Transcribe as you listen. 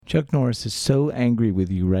Chuck Norris is so angry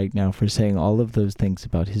with you right now for saying all of those things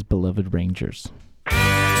about his beloved Rangers.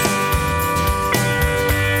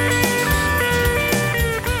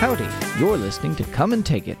 Howdy, you're listening to Come and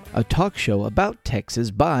Take It, a talk show about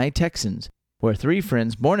Texas by Texans, where three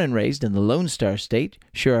friends born and raised in the Lone Star State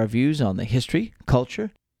share our views on the history,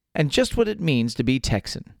 culture, and just what it means to be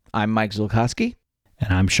Texan. I'm Mike Zulkowski.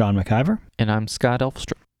 And I'm Sean McIver. And I'm Scott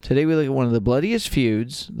Elfstrom. Today we look at one of the bloodiest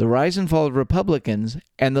feuds, the rise and fall of Republicans,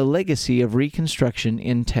 and the legacy of Reconstruction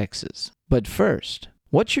in Texas. But first,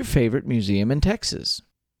 what's your favorite museum in Texas?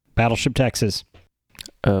 Battleship, Texas.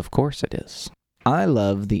 Of course it is. I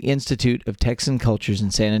love the Institute of Texan Cultures in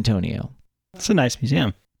San Antonio. It's a nice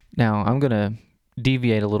museum. Now, I'm going to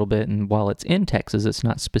deviate a little bit, and while it's in Texas, it's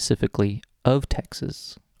not specifically of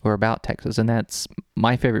Texas or about Texas, and that's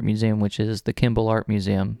my favorite museum, which is the Kimball Art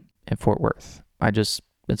Museum in Fort Worth.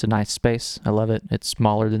 It's a nice space. I love it. It's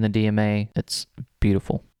smaller than the DMA. It's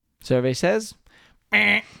beautiful. Survey says,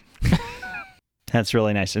 meh. That's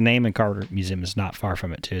really nice. The Naaman Carter Museum is not far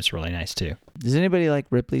from it, too. It's really nice, too. Does anybody like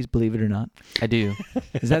Ripley's Believe It or Not? I do.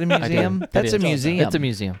 Is that a museum? That's a museum. It's a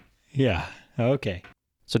museum. Yeah. Okay.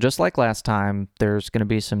 So just like last time, there's going to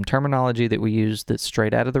be some terminology that we use that's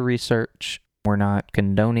straight out of the research. We're not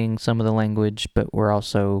condoning some of the language, but we're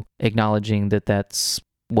also acknowledging that that's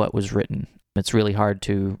what was written. It's really hard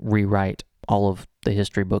to rewrite all of the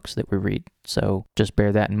history books that we read. So just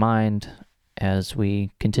bear that in mind as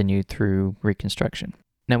we continue through Reconstruction.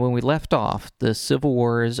 Now, when we left off, the Civil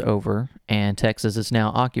War is over, and Texas is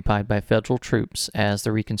now occupied by federal troops as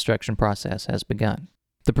the Reconstruction process has begun.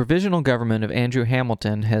 The provisional government of Andrew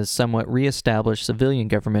Hamilton has somewhat reestablished civilian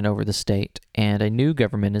government over the state, and a new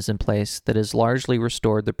government is in place that has largely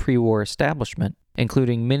restored the pre-war establishment,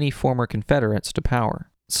 including many former Confederates, to power.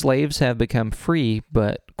 Slaves have become free,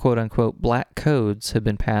 but quote-unquote black codes have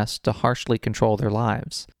been passed to harshly control their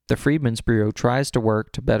lives. The Freedmen's Bureau tries to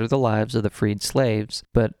work to better the lives of the freed slaves,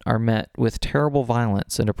 but are met with terrible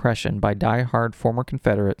violence and oppression by die-hard former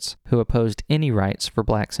Confederates who opposed any rights for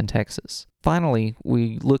blacks in Texas. Finally,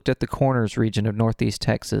 we looked at the Corners region of northeast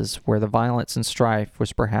Texas, where the violence and strife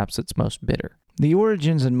was perhaps its most bitter. The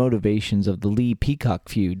origins and motivations of the Lee-Peacock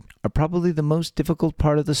feud are probably the most difficult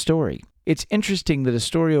part of the story. It's interesting that a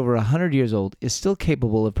story over 100 years old is still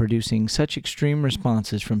capable of producing such extreme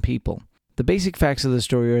responses from people. The basic facts of the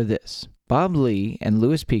story are this. Bob Lee and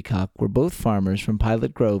Lewis Peacock were both farmers from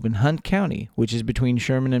Pilot Grove in Hunt County, which is between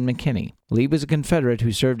Sherman and McKinney. Lee was a Confederate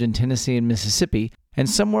who served in Tennessee and Mississippi, and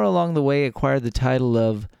somewhere along the way acquired the title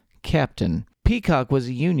of Captain. Peacock was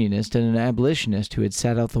a Unionist and an abolitionist who had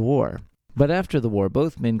sat out the war. But after the war,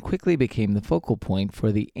 both men quickly became the focal point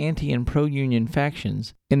for the anti- and pro-Union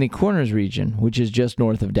factions in the Corners region, which is just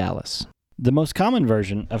north of Dallas. The most common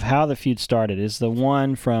version of how the feud started is the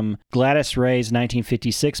one from Gladys Ray's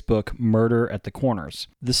 1956 book, Murder at the Corners.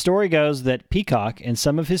 The story goes that Peacock and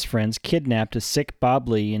some of his friends kidnapped a sick Bob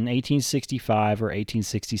Lee in 1865 or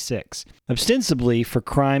 1866, ostensibly for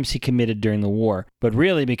crimes he committed during the war, but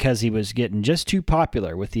really because he was getting just too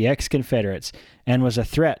popular with the ex-Confederates and was a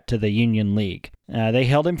threat to the Union League. They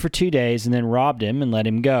held him for 2 days and then robbed him and let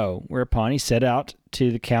him go, whereupon he set out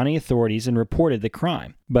to the county authorities and reported the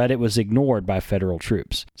crime, but it was ignored by federal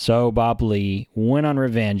troops. So Bob Lee went on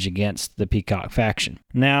revenge against the Peacock faction.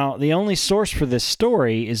 Now, the only source for this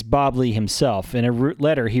story is Bob Lee himself in a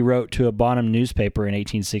letter he wrote to a Bonham newspaper in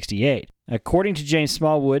 1868. According to James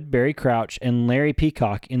Smallwood, Barry Crouch, and Larry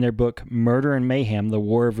Peacock in their book Murder and Mayhem, The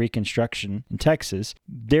War of Reconstruction in Texas,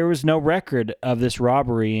 there was no record of this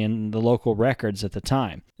robbery in the local records at the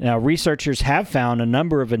time. Now, researchers have found a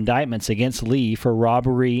number of indictments against Lee for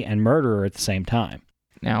robbery and murder at the same time.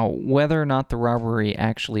 Now, whether or not the robbery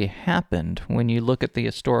actually happened, when you look at the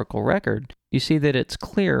historical record, you see that it's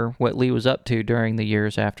clear what Lee was up to during the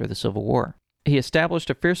years after the Civil War. He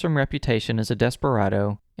established a fearsome reputation as a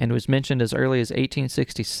desperado and was mentioned as early as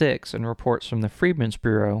 1866 in reports from the Freedmen's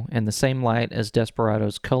Bureau in the same light as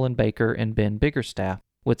desperados Cullen Baker and Ben Biggerstaff,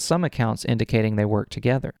 with some accounts indicating they worked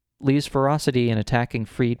together. Lee's ferocity in attacking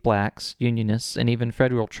freed blacks, Unionists, and even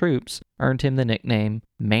federal troops earned him the nickname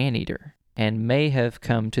Man-Eater, and may have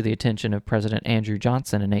come to the attention of President Andrew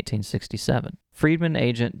Johnson in 1867. Freedmen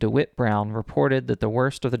agent DeWitt Brown reported that the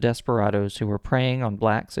worst of the desperados who were preying on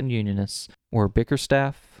blacks and Unionists were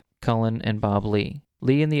Bickerstaff, Cullen, and Bob Lee.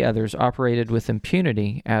 Lee and the others operated with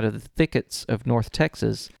impunity out of the thickets of North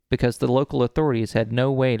Texas because the local authorities had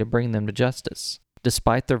no way to bring them to justice.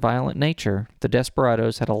 Despite their violent nature, the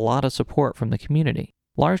desperados had a lot of support from the community,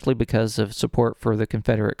 largely because of support for the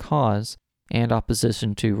Confederate cause and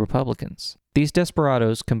opposition to Republicans. These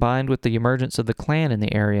desperados combined with the emergence of the Klan in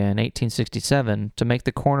the area in 1867 to make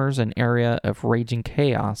the Corners an area of raging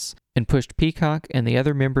chaos, and pushed Peacock and the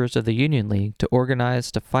other members of the Union League to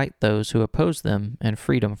organize to fight those who opposed them and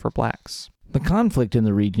freedom for blacks. The conflict in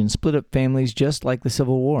the region split up families just like the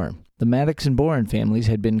Civil War. The Maddox and Boren families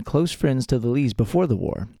had been close friends to the Lees before the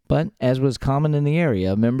war, but, as was common in the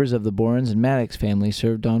area, members of the Borens and Maddox families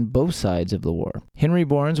served on both sides of the war. Henry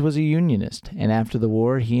Borens was a Unionist, and after the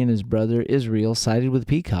war he and his brother Israel sided with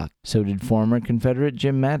Peacock. So did former Confederate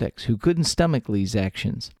Jim Maddox, who couldn't stomach Lee's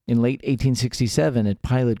actions. In late 1867 at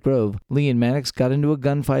Pilot Grove, Lee and Maddox got into a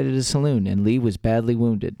gunfight at a saloon, and Lee was badly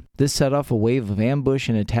wounded. This set off a wave of ambush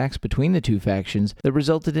and attacks between the two factions that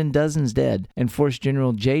resulted in dozens dead and forced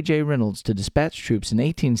General J.J. Reynolds to dispatch troops in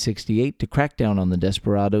 1868 to crack down on the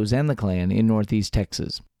desperados and the Klan in northeast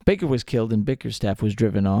Texas. Baker was killed and Bickerstaff was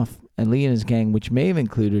driven off, and Lee and his gang, which may have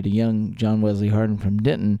included a young John Wesley Hardin from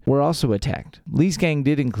Denton, were also attacked. Lee's gang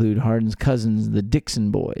did include Hardin's cousins, the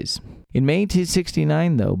Dixon Boys. In May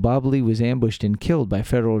 1869, though, Bob Lee was ambushed and killed by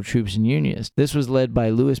Federal troops and Unionists. This was led by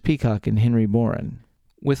Lewis Peacock and Henry Boren.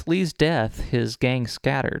 With Lee's death, his gang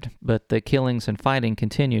scattered, but the killings and fighting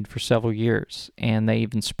continued for several years, and they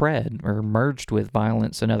even spread or merged with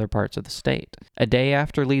violence in other parts of the state. A day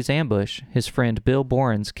after Lee's ambush, his friend Bill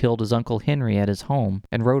Borens killed his Uncle Henry at his home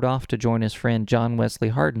and rode off to join his friend John Wesley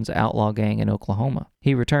Hardin's outlaw gang in Oklahoma.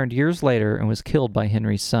 He returned years later and was killed by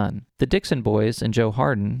Henry's son. The Dixon Boys and Joe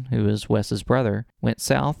Hardin, who was Wes's brother, went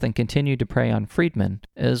south and continued to prey on freedmen,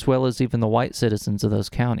 as well as even the white citizens of those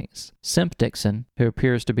counties. Simp Dixon, who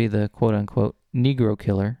appears to be the quote-unquote Negro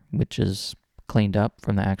killer, which is cleaned up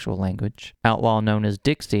from the actual language, outlaw known as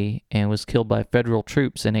Dixie, and was killed by federal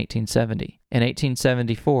troops in 1870. In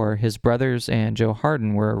 1874, his brothers and Joe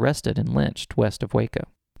Hardin were arrested and lynched west of Waco.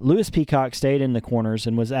 Lewis Peacock stayed in the Corners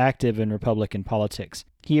and was active in Republican politics.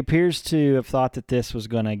 He appears to have thought that this was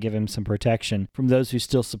going to give him some protection from those who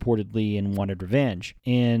still supported Lee and wanted revenge.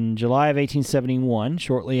 In July of 1871,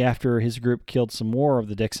 shortly after his group killed some more of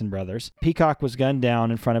the Dixon brothers, Peacock was gunned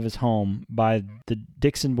down in front of his home by the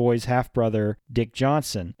Dixon Boys' half-brother Dick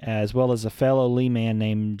Johnson, as well as a fellow Lee man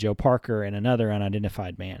named Joe Parker and another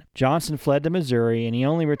unidentified man. Johnson fled to Missouri, and he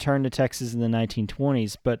only returned to Texas in the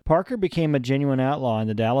 1920s, but Parker became a genuine outlaw in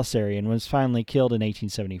the Dallas area and was finally killed in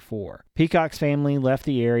 1874. Peacock's family left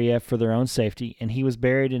the area for their own safety, and he was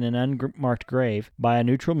buried in an unmarked grave by a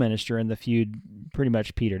neutral minister, and the feud pretty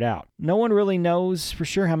much petered out. No one really knows for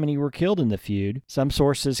sure how many were killed in the feud. Some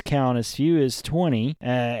sources count as few as 20,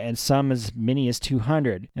 and some as many as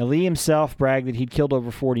 200. Now, Lee himself bragged that he'd killed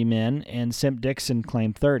over 40 men, and Simp Dixon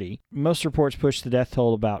claimed 30. Most reports push the death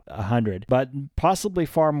toll about 100, but possibly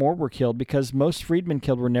far more were killed because most freedmen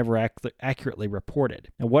killed were never accurately reported.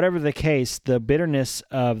 Now, whatever the case, the bitterness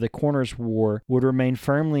of the Corners War would remain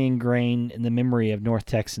firmly ingrained in the memory of North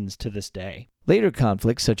Texans to this day. Later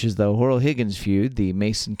conflicts, such as the Horrell-Higgins feud, the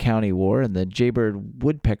Mason County War, and the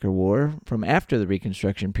Jaybird-Woodpecker War from after the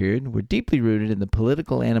Reconstruction period, were deeply rooted in the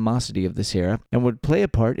political animosity of this era and would play a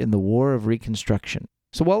part in the War of Reconstruction.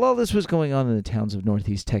 So while all this was going on in the towns of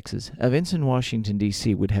northeast Texas, events in Washington,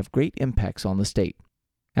 D.C. would have great impacts on the state.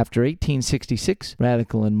 After 1866,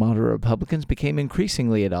 radical and moderate Republicans became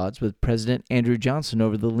increasingly at odds with President Andrew Johnson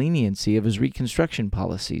over the leniency of his Reconstruction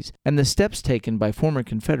policies and the steps taken by former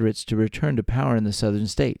Confederates to return to power in the southern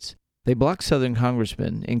states. They blocked Southern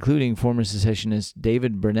congressmen, including former secessionists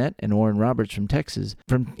David Burnett and Orrin Roberts from Texas,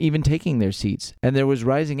 from even taking their seats, and there was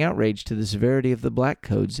rising outrage to the severity of the black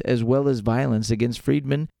codes, as well as violence against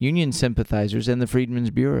freedmen, Union sympathizers, and the Freedmen's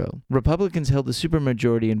Bureau. Republicans held the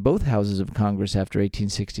supermajority in both houses of Congress after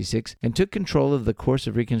 1866 and took control of the course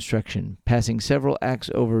of Reconstruction, passing several acts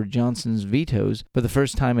over Johnson's vetoes for the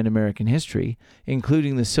first time in American history,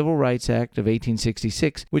 including the Civil Rights Act of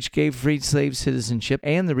 1866, which gave freed slaves citizenship,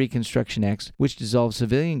 and the Reconstruction Acts, which dissolved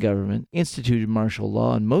civilian government, instituted martial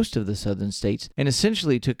law in most of the southern states, and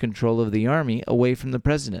essentially took control of the army away from the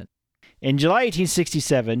president. In July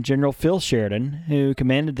 1867, General Phil Sheridan, who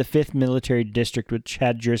commanded the 5th Military District, which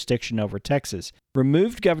had jurisdiction over Texas,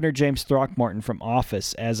 removed Governor James Throckmorton from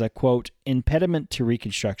office as a, quote, impediment to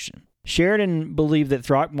Reconstruction. Sheridan believed that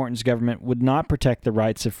Throckmorton's government would not protect the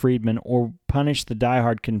rights of freedmen or punish the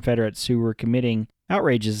diehard Confederates who were committing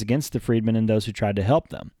outrages against the freedmen and those who tried to help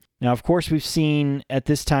them. Now, of course, we've seen at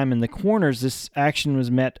this time in the Corners, this action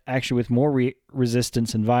was met actually with more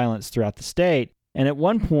resistance and violence throughout the state. And at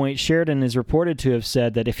one point, Sheridan is reported to have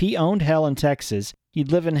said that if he owned hell in Texas,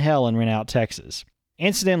 he'd live in hell and rent out Texas.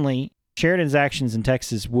 Incidentally, Sheridan's actions in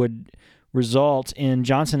Texas would result in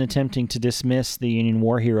Johnson attempting to dismiss the Union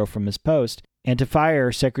war hero from his post and to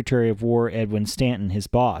fire Secretary of War Edwin Stanton, his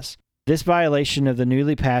boss. This violation of the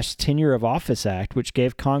newly passed Tenure of Office Act, which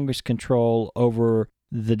gave Congress control over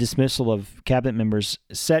the dismissal of cabinet members,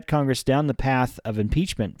 set Congress down the path of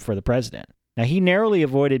impeachment for the president. Now, he narrowly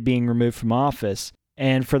avoided being removed from office,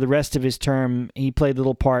 and for the rest of his term, he played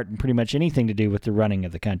little part in pretty much anything to do with the running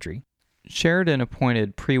of the country. Sheridan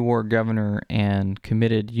appointed pre-war governor and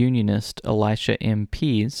committed Unionist Elisha M.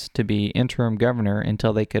 Pease to be interim governor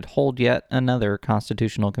until they could hold yet another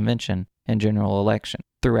constitutional convention and general election.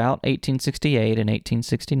 Throughout 1868 and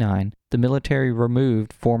 1869, the military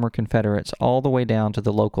removed former Confederates all the way down to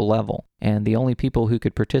the local level, and the only people who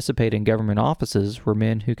could participate in government offices were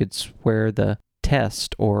men who could swear the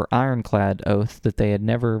test or ironclad oath that they had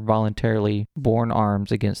never voluntarily borne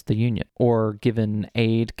arms against the Union, or given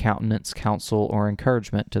aid, countenance, counsel, or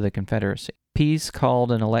encouragement to the Confederacy. Pease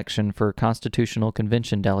called an election for Constitutional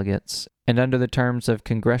Convention delegates, and under the terms of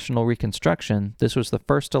Congressional Reconstruction, this was the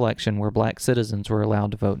first election where black citizens were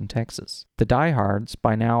allowed to vote in Texas. The diehards,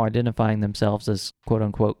 by now identifying themselves as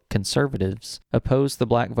quote-unquote conservatives, opposed the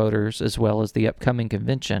black voters as well as the upcoming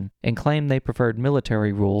convention, and claimed they preferred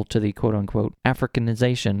military rule to the quote-unquote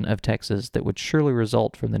Africanization of Texas that would surely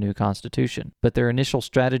result from the new Constitution. But their initial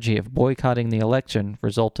strategy of boycotting the election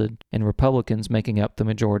resulted in Republicans making up the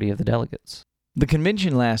majority of the delegates. The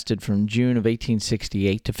convention lasted from June of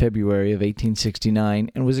 1868 to February of 1869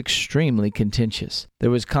 and was extremely contentious. There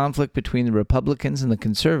was conflict between the Republicans and the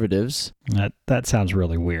Conservatives. That sounds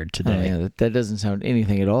really weird today. Oh, yeah, that doesn't sound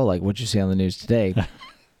anything at all like what you see on the news today.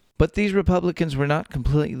 But these Republicans were not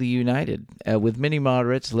completely united, with many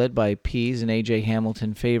moderates led by Pease and A.J.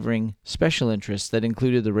 Hamilton favoring special interests that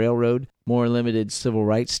included the railroad, more limited civil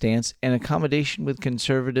rights stance, and accommodation with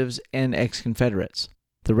conservatives and ex-Confederates.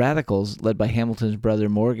 The Radicals, led by Hamilton's brother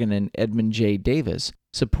Morgan and Edmund J. Davis,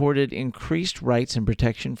 supported increased rights and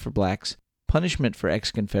protection for blacks, punishment for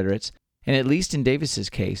ex-Confederates, and at least in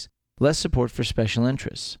Davis's case, less support for special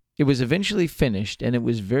interests. It was eventually finished, and it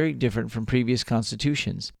was very different from previous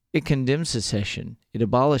constitutions. It condemned secession, it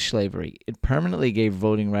abolished slavery, it permanently gave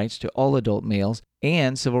voting rights to all adult males,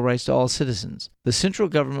 and civil rights to all citizens. The central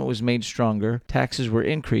government was made stronger, taxes were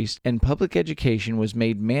increased, and public education was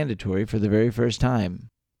made mandatory for the very first time.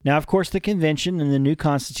 Now, of course, the convention and the new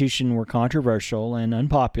Constitution were controversial and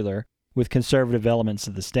unpopular with conservative elements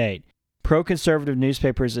of the state. Pro-conservative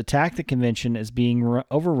newspapers attacked the convention as being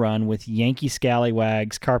overrun with Yankee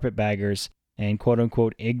scallywags, carpetbaggers, and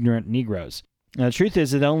quote-unquote ignorant Negroes. Now, the truth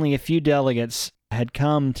is that only a few delegates had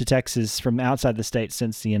come to Texas from outside the state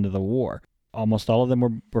since the end of the war. Almost all of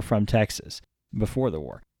them were from Texas before the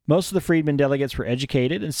war. Most of the freedmen delegates were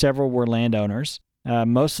educated, and several were landowners.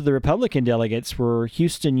 Most of the Republican delegates were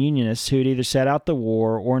Houston Unionists who had either sat out the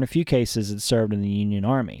war or in a few cases had served in the Union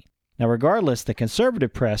Army. Now, regardless, the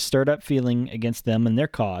conservative press stirred up feeling against them and their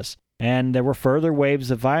cause, and there were further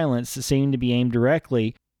waves of violence that seemed to be aimed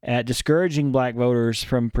directly at discouraging black voters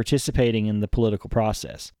from participating in the political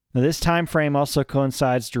process. Now, this time frame also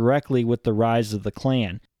coincides directly with the rise of the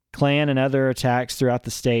Klan. Klan and other attacks throughout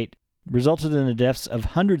the state resulted in the deaths of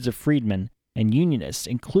hundreds of freedmen and Unionists,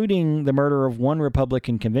 including the murder of one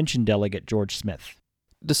Republican convention delegate, George Smith.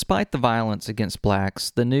 Despite the violence against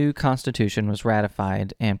blacks, the new Constitution was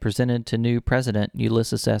ratified and presented to new President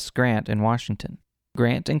Ulysses S. Grant in Washington.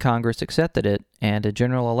 Grant and Congress accepted it, and a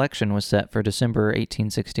general election was set for December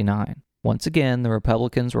 1869. Once again, the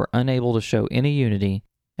Republicans were unable to show any unity,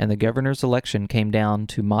 and the governor's election came down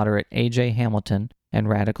to moderate A.J. Hamilton and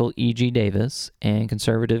radical E.G. Davis and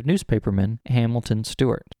conservative newspaperman Hamilton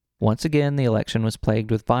Stewart. Once again, the election was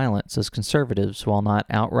plagued with violence as conservatives, while not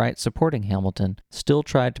outright supporting Hamilton, still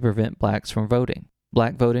tried to prevent blacks from voting.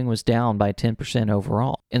 Black voting was down by 10%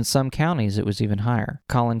 overall. In some counties, it was even higher.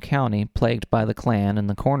 Collin County, plagued by the Klan and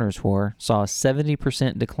the Corners War, saw a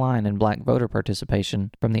 70% decline in black voter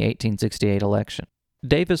participation from the 1868 election.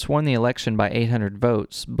 Davis won the election by 800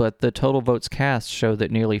 votes, but the total votes cast show that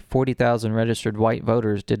nearly 40,000 registered white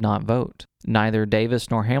voters did not vote. Neither Davis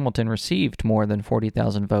nor Hamilton received more than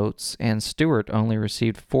 40,000 votes, and Stewart only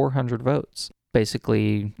received 400 votes.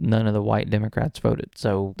 Basically, none of the white Democrats voted,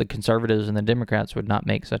 so the conservatives and the Democrats would not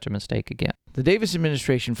make such a mistake again. The Davis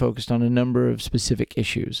administration focused on a number of specific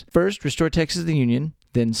issues. First, restore Texas to the Union,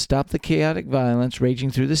 then stop the chaotic violence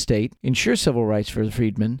raging through the state, ensure civil rights for the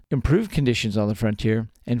freedmen, improve conditions on the frontier,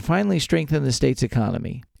 and finally strengthen the state's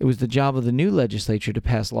economy. It was the job of the new legislature to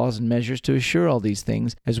pass laws and measures to assure all these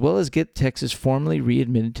things, as well as get Texas formally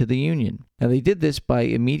readmitted to the Union. Now, they did this by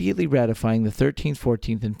immediately ratifying the 13th,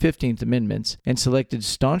 14th, and 15th Amendments and selected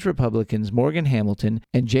staunch Republicans Morgan Hamilton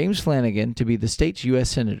and James Flanagan to be the state's U.S.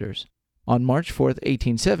 senators. On March 4,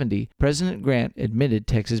 1870, President Grant admitted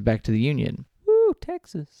Texas back to the Union. Woo,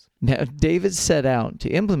 Texas. Now, Davis set out to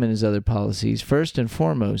implement his other policies, first and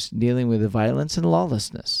foremost dealing with the violence and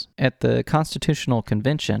lawlessness. At the Constitutional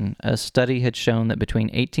Convention, a study had shown that between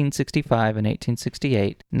 1865 and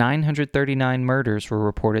 1868, 939 murders were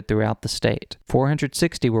reported throughout the state.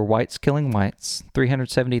 460 were whites killing whites,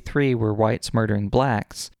 373 were whites murdering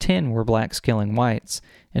blacks, 10 were blacks killing whites,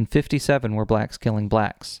 and 57 were blacks killing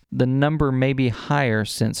blacks. The number may be higher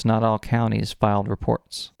since not all counties filed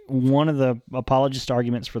reports. One of the apologist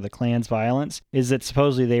arguments for the Klan's violence is that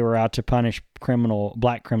supposedly they were out to punish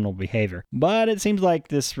black criminal behavior. But it seems like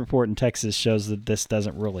this report in Texas shows that this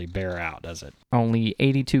doesn't really bear out, does it? Only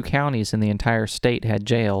 82 counties in the entire state had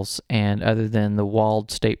jails, and other than the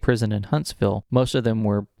walled state prison in Huntsville, most of them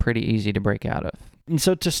were pretty easy to break out of. And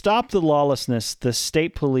so to stop the lawlessness, the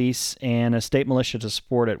state police and a state militia to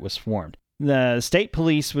support it was formed. The state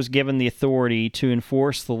police was given the authority to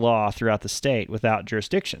enforce the law throughout the state without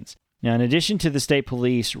jurisdictions. Now, in addition to the state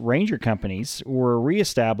police, ranger companies were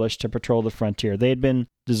reestablished to patrol the frontier. They had been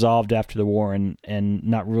dissolved after the war and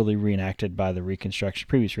not really reenacted by the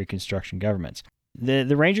previous Reconstruction governments.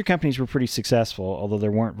 The ranger companies were pretty successful, although there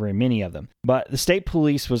weren't very many of them. But the state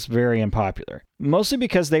police was very unpopular, mostly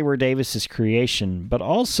because they were Davis's creation, but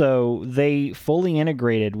also they fully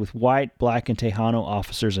integrated with white, black, and Tejano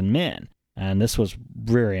officers and men. And this was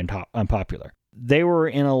very unpopular. They were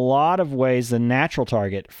in a lot of ways the natural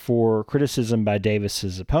target for criticism by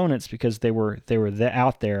Davis's opponents because they were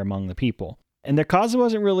out there among the people. And their cause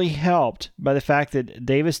wasn't really helped by the fact that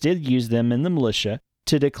Davis did use them in the militia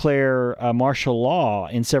to declare martial law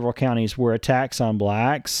in several counties where attacks on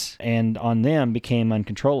blacks and on them became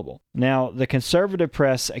uncontrollable. Now, the conservative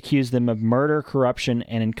press accused them of murder, corruption,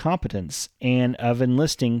 and incompetence, and of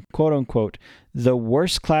enlisting, quote-unquote, the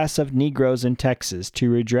worst class of Negroes in Texas to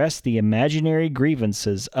redress the imaginary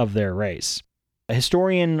grievances of their race.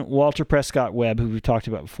 Historian Walter Prescott Webb, who we've talked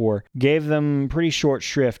about before, gave them pretty short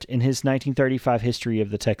shrift in his 1935 history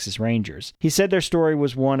of the Texas Rangers. He said their story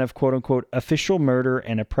was one of, quote-unquote, official murder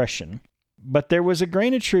and oppression. But there was a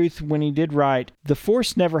grain of truth when he did write, the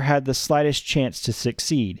force never had the slightest chance to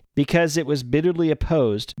succeed, because it was bitterly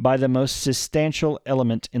opposed by the most substantial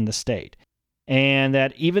element in the state. And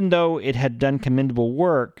that even though it had done commendable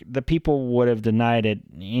work, the people would have denied it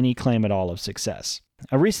any claim at all of success.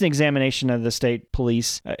 A recent examination of the state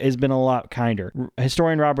police has been a lot kinder.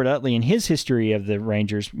 Historian Robert Utley, in his history of the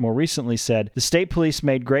Rangers, more recently said, the state police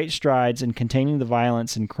made great strides in containing the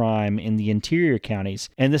violence and crime in the interior counties,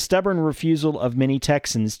 and the stubborn refusal of many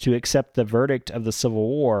Texans to accept the verdict of the Civil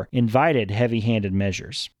War invited heavy-handed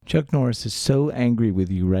measures. Chuck Norris is so angry with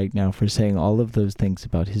you right now for saying all of those things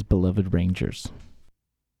about his beloved Rangers.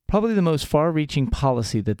 Probably the most far-reaching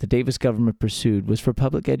policy that the Davis government pursued was for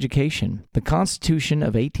public education. The Constitution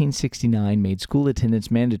of 1869 made school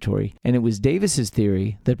attendance mandatory, and it was Davis's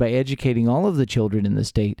theory that by educating all of the children in the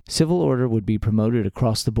state, civil order would be promoted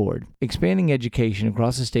across the board. Expanding education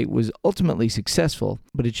across the state was ultimately successful,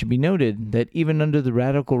 but it should be noted that even under the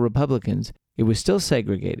radical Republicans, it was still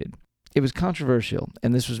segregated. It was controversial,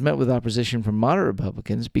 and this was met with opposition from moderate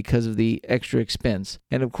Republicans because of the extra expense,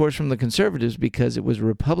 and of course from the conservatives because it was a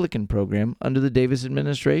Republican program under the Davis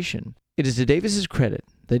administration. It is to Davis's credit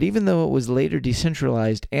that even though it was later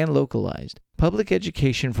decentralized and localized, public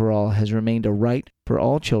education for all has remained a right for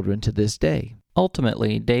all children to this day.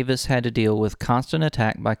 Ultimately, Davis had to deal with constant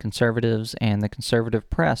attack by conservatives and the conservative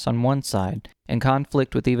press on one side, and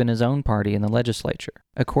conflict with even his own party in the legislature.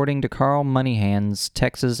 According to Carl Moneyhand's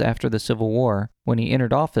Texas After the Civil War, when he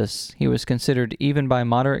entered office, he was considered even by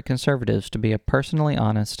moderate conservatives to be a personally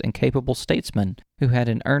honest and capable statesman who had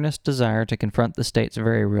an earnest desire to confront the state's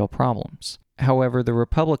very real problems. However, the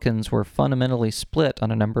Republicans were fundamentally split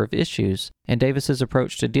on a number of issues, and Davis's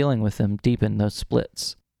approach to dealing with them deepened those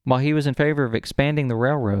splits. While he was in favor of expanding the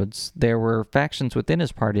railroads, there were factions within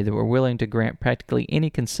his party that were willing to grant practically any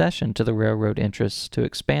concession to the railroad interests to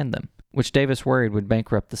expand them, which Davis worried would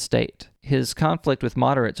bankrupt the state. His conflict with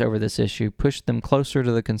moderates over this issue pushed them closer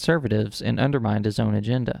to the conservatives and undermined his own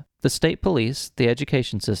agenda. The state police, the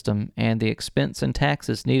education system, and the expense and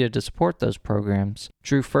taxes needed to support those programs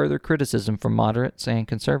drew further criticism from moderates and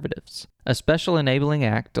conservatives. A special enabling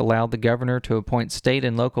act allowed the governor to appoint state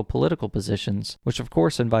and local political positions, which of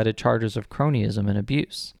course invited charges of cronyism and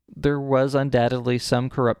abuse. There was undoubtedly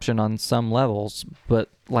some corruption on some levels,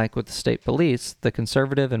 but like with the state police, the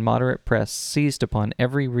conservative and moderate press seized upon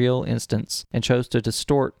every real instance and chose to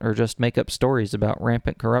distort or just make up stories about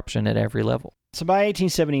rampant corruption at every level. So by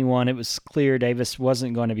 1871, it was clear Davis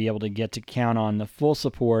wasn't going to be able to count on the full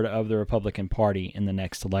support of the Republican Party in the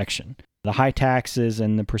next election. the high taxes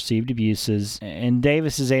and the perceived abuses, and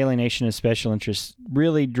Davis's alienation of special interests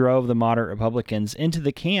really drove the moderate Republicans into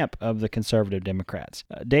the camp of the conservative Democrats.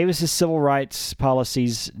 Davis's civil rights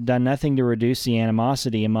policies done nothing to reduce the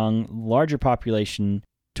animosity among larger population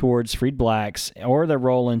towards freed blacks or their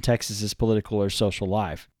role in Texas's political or social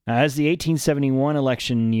life. As the 1871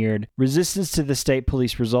 election neared, resistance to the state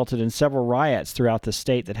police resulted in several riots throughout the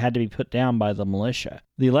state that had to be put down by the militia.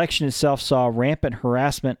 The election itself saw rampant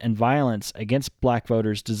harassment and violence against black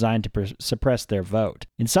voters designed to suppress their vote.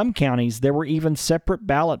 In some counties, there were even separate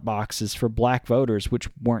ballot boxes for black voters which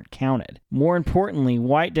weren't counted. More importantly,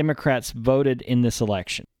 white Democrats voted in this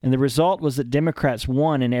election, and the result was that Democrats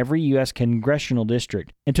won in every U.S. congressional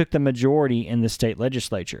district and took the majority in the state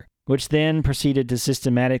legislature, which then proceeded to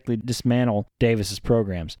systematically dismantle Davis's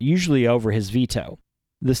programs, usually over his veto.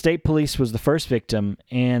 The state police was the first victim,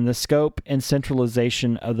 and the scope and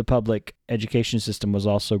centralization of the public education system was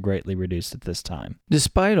also greatly reduced at this time.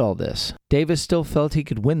 Despite all this, Davis still felt he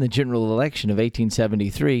could win the general election of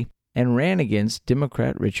 1873 and ran against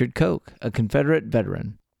Democrat Richard Koch, a Confederate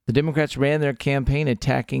veteran. The Democrats ran their campaign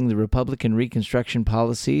attacking the Republican Reconstruction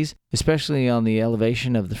policies, especially on the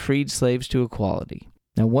elevation of the freed slaves to equality.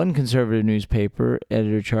 Now, one conservative newspaper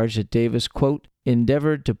editor charged that Davis, quote,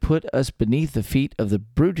 endeavored to put us beneath the feet of the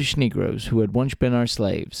brutish Negroes who had once been our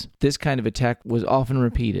slaves. This kind of attack was often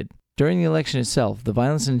repeated. During the election itself, the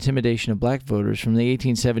violence and intimidation of black voters from the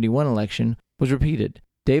 1871 election was repeated.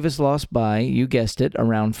 Davis lost by, you guessed it,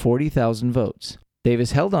 around 40,000 votes.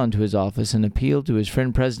 Davis held on to his office and appealed to his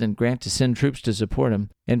friend President Grant to send troops to support him,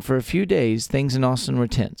 and for a few days things in Austin were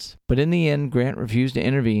tense. But in the end, Grant refused to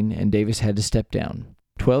intervene, and Davis had to step down.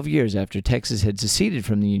 12 years after Texas had seceded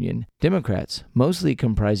from the Union, Democrats, mostly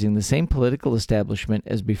comprising the same political establishment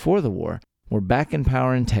as before the war, were back in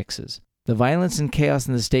power in Texas. The violence and chaos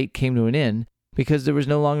in the state came to an end because there was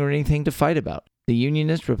no longer anything to fight about. The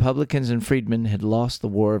Unionists, Republicans, and freedmen had lost the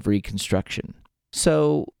War of Reconstruction.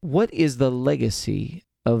 So, what is the legacy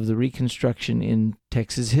of the Reconstruction in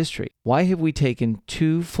Texas history? Why have we taken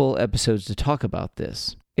 2 full episodes to talk about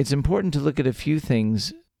this? It's important to look at a few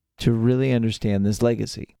things to really understand this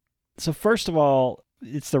legacy. So first of all,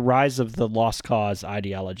 it's the rise of the lost cause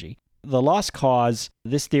ideology. The lost cause,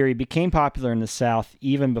 this theory became popular in the South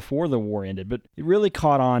even before the war ended, but it really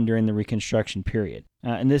caught on during the Reconstruction period.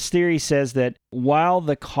 And this theory says that while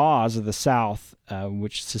the cause of the South,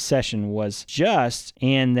 which secession, was just,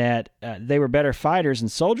 and that they were better fighters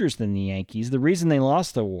and soldiers than the Yankees, the reason they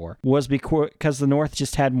lost the war was because the North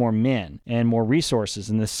just had more men and more resources,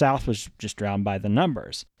 and the South was just drowned by the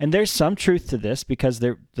numbers. And there's some truth to this because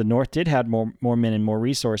the North did have more men and more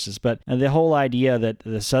resources, but the whole idea that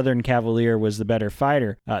the Southern Cavalier was the better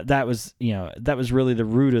fighter, that was really the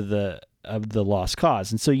root of the lost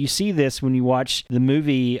cause. And so you see this when you watch the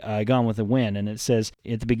movie Gone with the Wind, and it says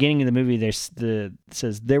at the beginning of the movie it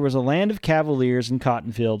says there was a land of cavaliers and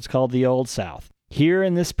cotton fields called the Old South. Here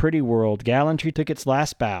in this pretty world gallantry took its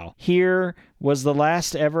last bow. Here was the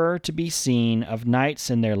last ever to be seen of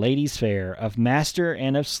knights and their ladies fair, of master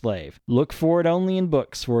and of slave. Look for it only in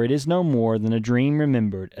books, for it is no more than a dream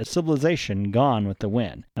remembered, a civilization gone with the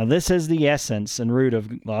wind. Now this is the essence and root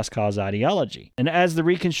of lost cause ideology. And as the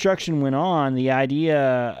Reconstruction went on, the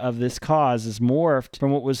idea of this cause is morphed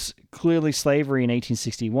from what was clearly slavery in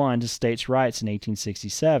 1861 to states' rights in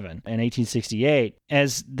 1867 and 1868,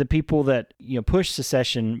 as the people that pushed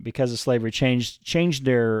secession because of slavery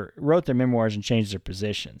wrote their memoirs and changed their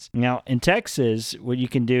positions. Now, in Texas, what you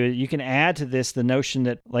can do, you can add to this the notion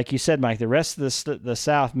that, like you said, Mike, the rest of the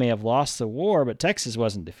South may have lost the war, but Texas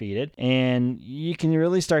wasn't defeated. And you can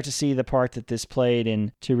really start to see the part that this played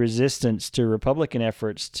into resistance to Republican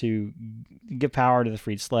efforts to give power to the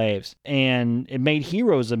freed slaves. And it made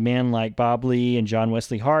heroes of men like Bob Lee and John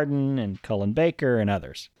Wesley Hardin and Cullen Baker and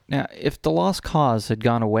others. Now, if the lost cause had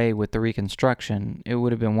gone away with the Reconstruction, it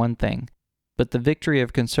would have been one thing. But the victory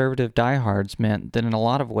of conservative diehards meant that in a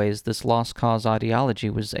lot of ways this lost cause ideology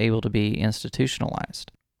was able to be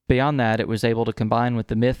institutionalized. Beyond that, it was able to combine with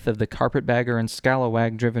the myth of the carpetbagger and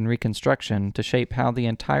scalawag-driven Reconstruction to shape how the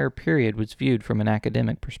entire period was viewed from an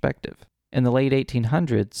academic perspective. In the late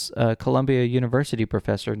 1800s, a Columbia University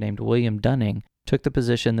professor named William Dunning took the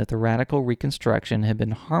position that the radical Reconstruction had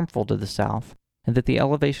been harmful to the South and that the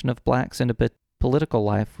elevation of blacks into political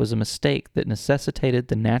life was a mistake that necessitated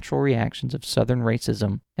the natural reactions of Southern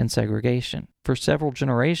racism and segregation. For several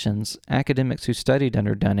generations, academics who studied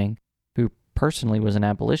under Dunning, who personally was an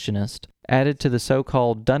abolitionist, added to the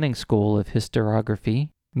so-called Dunning School of historiography,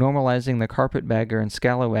 normalizing the carpetbagger and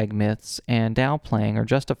scalawag myths and downplaying or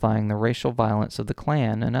justifying the racial violence of the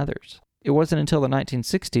Klan and others. It wasn't until the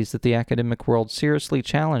 1960s that the academic world seriously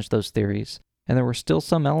challenged those theories, and there were still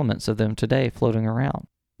some elements of them today floating around.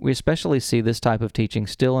 We especially see this type of teaching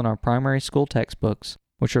still in our primary school textbooks,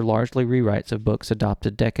 which are largely rewrites of books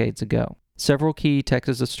adopted decades ago. Several key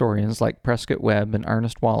Texas historians like Prescott Webb and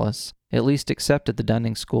Ernest Wallace at least accepted the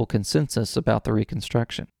Dunning School consensus about the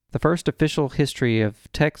Reconstruction. The first official history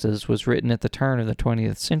of Texas was written at the turn of the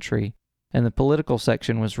 20th century, and the political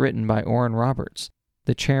section was written by Oren Roberts,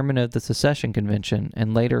 the chairman of the Secession Convention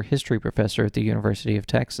and later history professor at the University of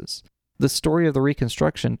Texas. The story of the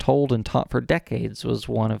Reconstruction, told and taught for decades, was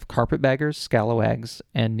one of carpetbaggers, scalawags,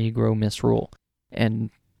 and Negro misrule. And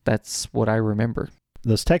that's what I remember.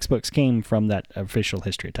 Those textbooks came from that official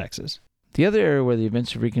history of Texas. The other area where the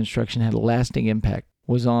events of Reconstruction had a lasting impact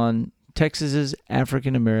was on Texas's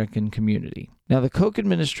African American community. Now, the Koch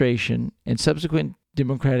administration and subsequent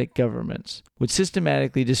Democratic governments would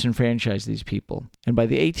systematically disenfranchise these people, and by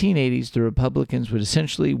the 1880s, the Republicans would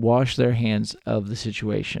essentially wash their hands of the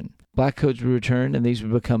situation. Black codes would return, and these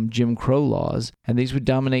would become Jim Crow laws, and these would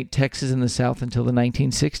dominate Texas and the South until the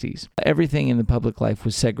 1960s. Everything in the public life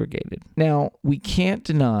was segregated. Now, we can't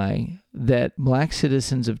deny that black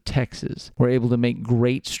citizens of Texas were able to make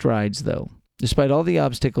great strides, though. Despite all the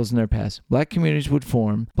obstacles in their past, black communities would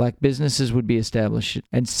form, black businesses would be established,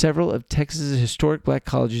 and several of Texas's historic black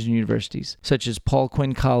colleges and universities, such as Paul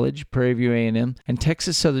Quinn College, Prairie View A&M, and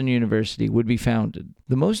Texas Southern University, would be founded.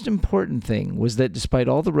 The most important thing was that despite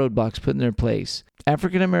all the roadblocks put in their place,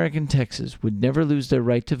 African American Texas would never lose their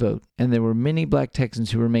right to vote, and there were many black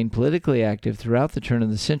Texans who remained politically active throughout the turn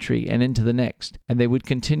of the century and into the next, and they would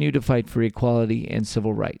continue to fight for equality and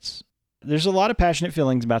civil rights. There's a lot of passionate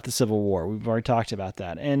feelings about the Civil War. We've already talked about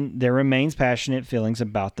that. And there remains passionate feelings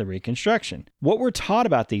about the Reconstruction. What we're taught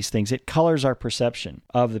about these things, it colors our perception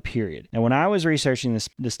of the period. Now, when I was researching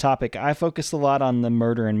this topic, I focused a lot on the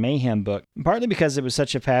Murder and Mayhem book, partly because it was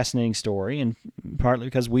such a fascinating story, and partly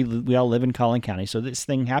because we all live in Collin County, so this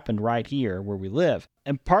thing happened right here where we live.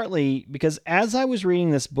 And partly because as I was reading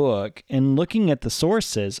this book and looking at the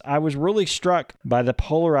sources, I was really struck by the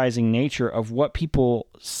polarizing nature of what people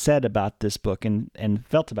said about this book and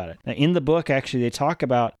felt about it. Now, in the book, actually, they talk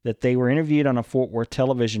about that they were interviewed on a Fort Worth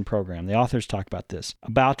television program. The authors talk about this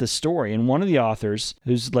story. And one of the authors,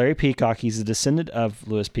 who's Larry Peacock, he's a descendant of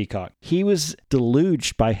Lewis Peacock, he was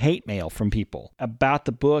deluged by hate mail from people about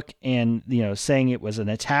the book and, saying it was an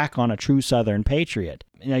attack on a true Southern patriot.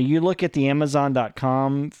 Now, you look at the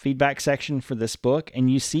Amazon.com feedback section for this book,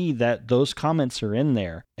 and you see that those comments are in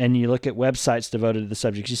there. And you look at websites devoted to the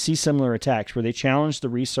subject, you see similar attacks where they challenge the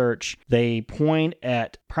research. They point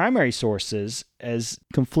at primary sources as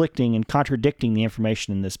conflicting and contradicting the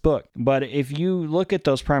information in this book. But if you look at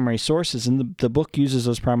those primary sources, and the book uses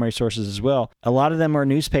those primary sources as well, a lot of them are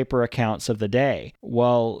newspaper accounts of the day.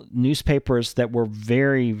 Well, newspapers that were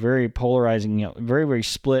very, very polarizing, very, very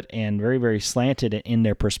split and very, very slanted in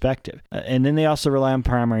their perspective. And then they also rely on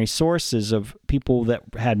primary sources of people that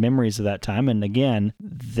had memories of that time. And again,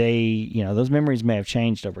 those memories may have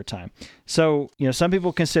changed over time. So, some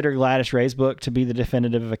people consider Gladys Ray's book to be the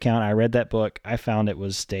definitive account. I read that book. I found it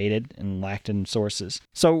was dated and lacked in sources.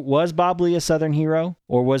 So was Bob Lee a Southern hero,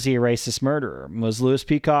 or was he a racist murderer? Was Lewis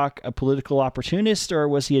Peacock a political opportunist, or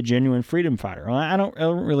was he a genuine freedom fighter? Well, I don't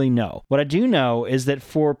really know. What I do know is that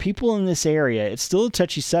for people in this area, it's still a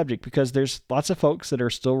touchy subject because there's lots of folks that are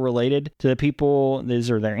still related to the people, these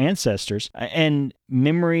are their ancestors, and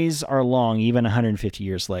memories are long, even 150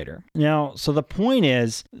 years later. Now, so the point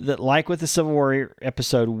is that, like with the Civil War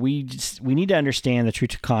episode, we need to understand the true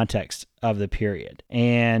context of the period.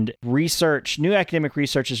 And new academic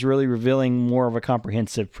research is really revealing more of a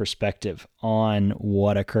comprehensive perspective on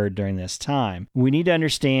what occurred during this time. We need to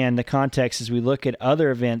understand the context as we look at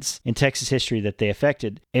other events in Texas history that they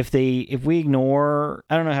affected. If we ignore,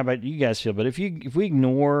 I don't know how about you guys feel, but if we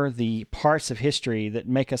ignore the parts of history that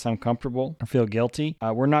make us uncomfortable or feel guilty,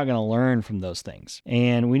 we're not going to learn from those things.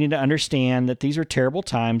 And we need to understand that these are terrible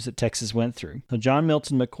times that Texas went through. So John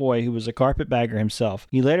Milton McCoy, who was a carpetbagger himself,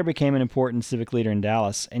 he later became an important civic leader in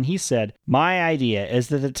Dallas, and he said, "My idea is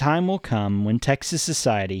that the time will come when Texas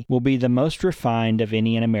society will be the most refined of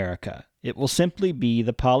any in America. It will simply be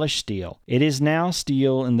the polished steel. It is now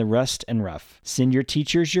steel in the rust and rough. Send your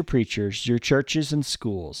teachers, your preachers, your churches and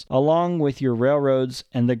schools, along with your railroads,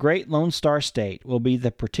 and the great Lone Star State will be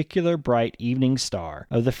the particular bright evening star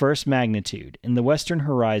of the first magnitude in the western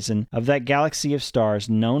horizon of that galaxy of stars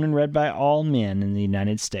known and read by all men in the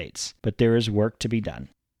United States. But there is work to be done."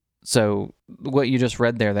 So what you just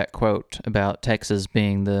read there, that quote about Texas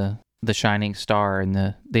being the the shining star and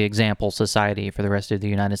the example society for the rest of the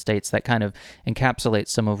United States. That kind of encapsulates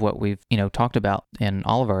some of what we've, talked about in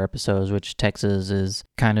all of our episodes, which Texas is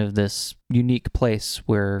kind of this unique place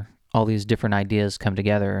where all these different ideas come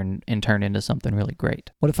together and turn into something really great.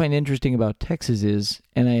 What I find interesting about Texas is,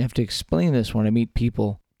 and I have to explain this when I meet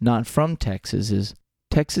people not from Texas, is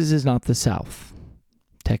Texas is not the South.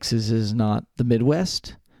 Texas is not the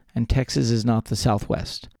Midwest, and Texas is not the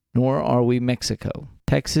Southwest, nor are we Mexico.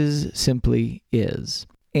 Texas simply is.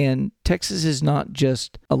 And Texas is not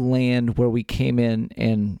just a land where we came in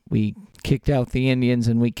and we kicked out the Indians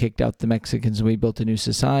and we kicked out the Mexicans and we built a new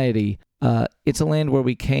society. It's a land where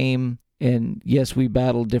we came and, yes, we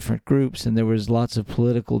battled different groups and there was lots of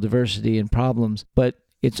political diversity and problems, but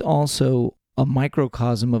it's also a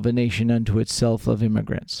microcosm of a nation unto itself of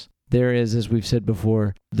immigrants. There is, as we've said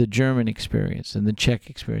before, the German experience and the Czech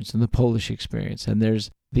experience and the Polish experience, and there's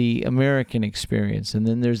the American experience, and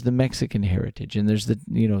then there's the Mexican heritage, and there's the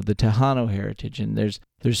the Tejano heritage, and there's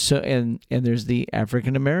the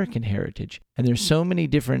African American heritage, and there's so many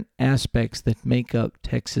different aspects that make up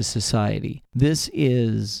Texas society. This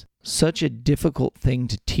is such a difficult thing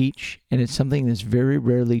to teach, and it's something that's very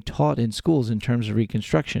rarely taught in schools in terms of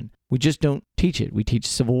Reconstruction. We just don't teach it. We teach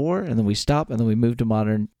Civil War, and then we stop, and then we move to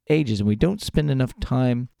modern ages, and we don't spend enough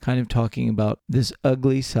time kind of talking about this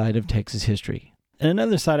ugly side of Texas history. And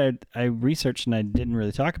another side I researched, and I didn't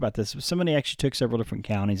really talk about this, was somebody actually took several different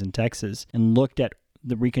counties in Texas and looked at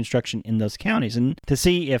the Reconstruction in those counties and to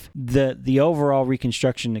see if the overall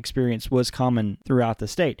Reconstruction experience was common throughout the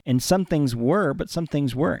state. And some things were, but some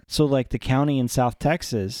things weren't. So like the county in South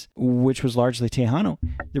Texas, which was largely Tejano,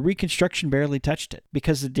 the Reconstruction barely touched it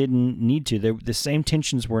because it didn't need to. The same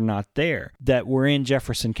tensions were not there that were in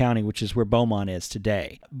Jefferson County, which is where Beaumont is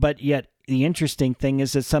today. But yet, the interesting thing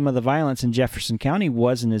is that some of the violence in Jefferson County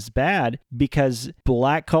wasn't as bad because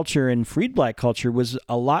black culture and freed black culture was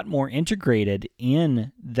a lot more integrated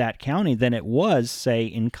in that county than it was, say,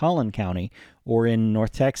 in Collin County or in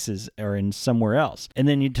North Texas or in somewhere else. And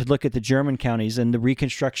then you to look at the German counties, and the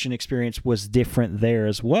Reconstruction experience was different there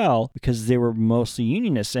as well because they were mostly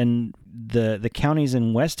Unionists. And the counties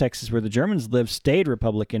in West Texas where the Germans lived stayed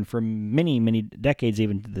Republican for many, many decades,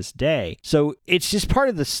 even to this day. So it's just part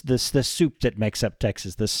of the soup that makes up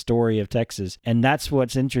Texas, the story of Texas. And that's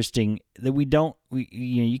what's interesting, that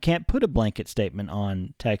you can't put a blanket statement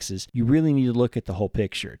on Texas. You really need to look at the whole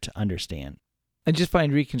picture to understand. I just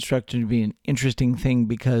find Reconstruction to be an interesting thing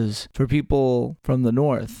because for people from the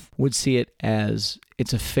North would see it as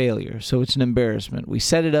it's a failure, so it's an embarrassment. We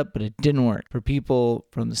set it up, but it didn't work. For people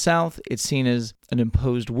from the South, it's seen as an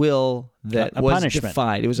imposed will that was punishment.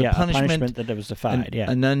 Defied. It was a punishment that was defied,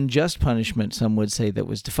 an unjust punishment, some would say, that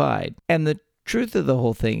was defied. And the truth of the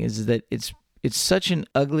whole thing is that it's such an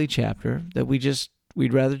ugly chapter that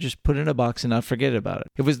we'd rather just put it in a box and not forget about it.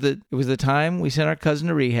 It was the time we sent our cousin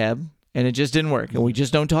to rehab, and it just didn't work, and we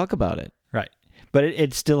just don't talk about it. Right. But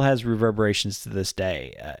it still has reverberations to this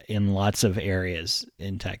day in lots of areas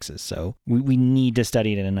in Texas. So we need to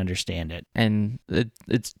study it and understand it. And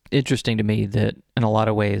it's interesting to me that in a lot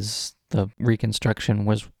of ways, the Reconstruction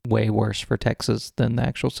was way worse for Texas than the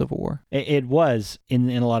actual Civil War. It was in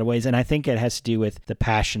a lot of ways, and I think it has to do with the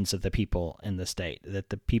passions of the people in the state. That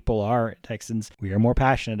the people are Texans. We are more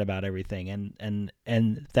passionate about everything, and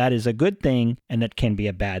that is a good thing, and it can be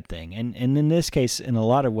a bad thing. And in this case, in a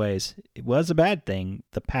lot of ways, it was a bad thing.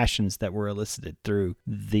 The passions that were elicited through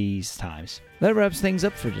these times. That wraps things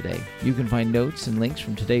up for today. You can find notes and links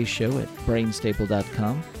from today's show at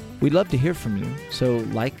brainstaple.com. We'd love to hear from you, so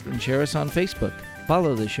like and share us on Facebook.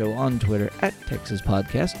 Follow the show on Twitter at Texas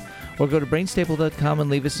Podcast, or go to brainstaple.com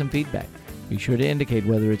and leave us some feedback. Be sure to indicate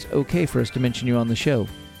whether it's okay for us to mention you on the show.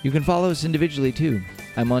 You can follow us individually too.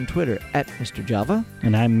 I'm on Twitter at Mr. Java.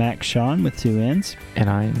 And I'm Max Sean with 2 N's. And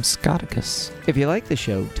I'm Scotticus. If you like the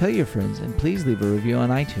show, tell your friends and please leave a review on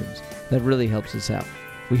iTunes. That really helps us out.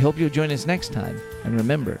 We hope you'll join us next time. And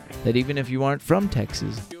remember that even if you aren't from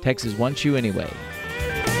Texas, Texas wants you anyway.